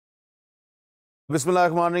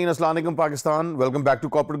Bismillahirrahmanirrahim. Assalamu alaikum, Pakistan. Welcome back to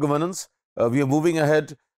Corporate Governance. We are moving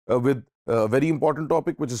ahead with a very important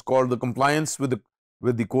topic, which is called the compliance with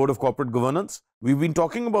the Code of Corporate Governance. We've been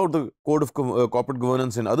talking about the Code of Corporate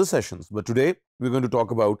Governance in other sessions, but today we're going to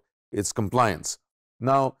talk about its compliance.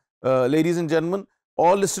 Now, ladies and gentlemen,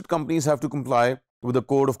 all listed companies have to comply with the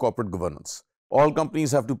Code of Corporate Governance. All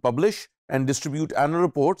companies have to publish and distribute annual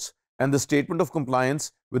reports and the statement of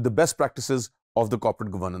compliance with the best practices of the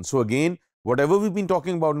corporate governance. So again, whatever we've been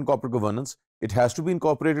talking about in corporate governance, it has to be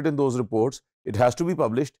incorporated in those reports, it has to be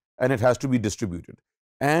published, and it has to be distributed.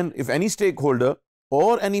 And if any stakeholder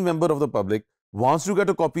or any member of the public wants to get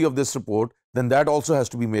a copy of this report, then that also has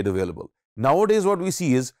to be made available. Nowadays, what we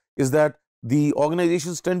see is that the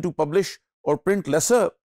organizations tend to publish or print lesser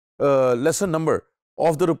number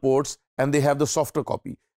of the reports, and they have the softer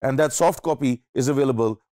copy. And that soft copy is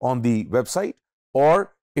available on the website,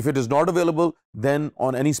 or if it is not available, then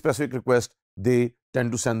on any specific request, they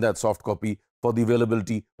tend to send that soft copy for the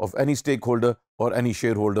availability of any stakeholder or any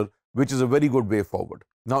shareholder, which is a very good way forward.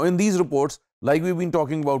 Now, in these reports, like we've been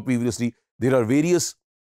talking about previously, there are various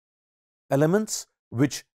elements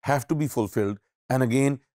which have to be fulfilled. And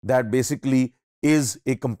again, that basically is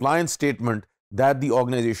a compliance statement that the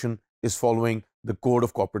organization is following the Code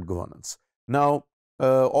of Corporate Governance. Now,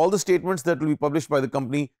 all the statements that will be published by the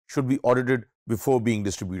company should be audited before being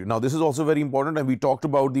distributed. Now, this is also very important, and we talked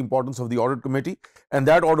about the importance of the audit committee, and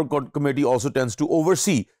that audit committee also tends to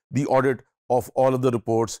oversee the audit of all of the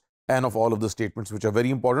reports and of all of the statements, which are very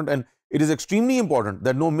important. And it is extremely important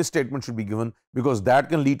that no misstatement should be given, because that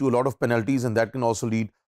can lead to a lot of penalties, and that can also lead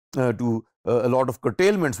to a lot of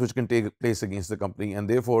curtailments which can take place against the company. And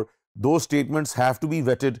therefore, those statements have to be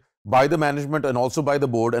vetted by the management and also by the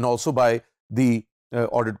board and also by the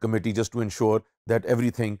audit committee, just to ensure that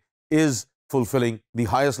everything is fulfilling the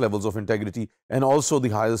highest levels of integrity and also the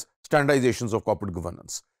highest standardizations of corporate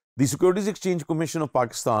governance. The Securities Exchange Commission of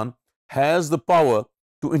Pakistan has the power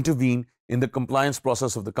to intervene in the compliance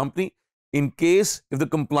process of the company. In case if the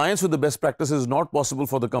compliance with the best practices is not possible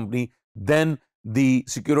for the company, then the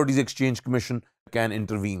Securities Exchange Commission can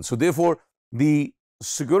intervene. So therefore, the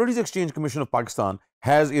Securities Exchange Commission of Pakistan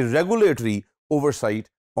has a regulatory oversight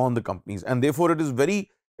on the companies, and therefore it is very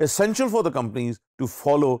essential for the companies to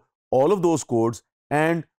follow all of those codes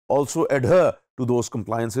and also adhere to those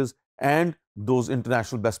compliances and those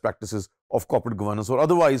international best practices of corporate governance, or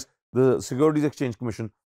otherwise the Securities Exchange Commission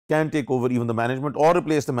can take over even the management or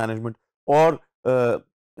replace the management or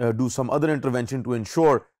do some other intervention to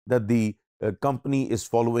ensure that the company is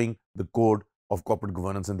following the code of corporate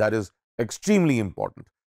governance, and that is extremely important.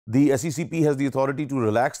 The SECP has the authority to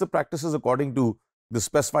relax the practices according to the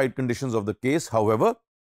specified conditions of the case. However,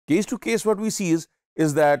 case to case, what we see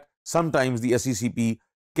is that sometimes the SECP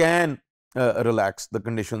can relax the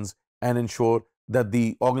conditions and ensure that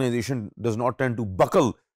the organization does not tend to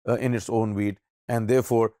buckle in its own weight, and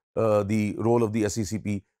therefore the role of the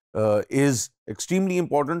SECP is extremely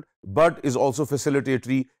important, but is also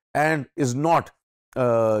facilitatory and is not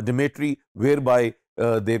demandatory, whereby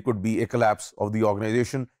there could be a collapse of the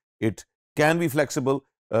organization. It can be flexible,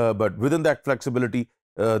 but within that flexibility,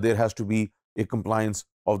 there has to be a compliance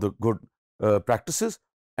of the good practices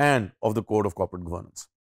and of the Code of Corporate Governance.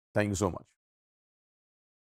 Thank you so much.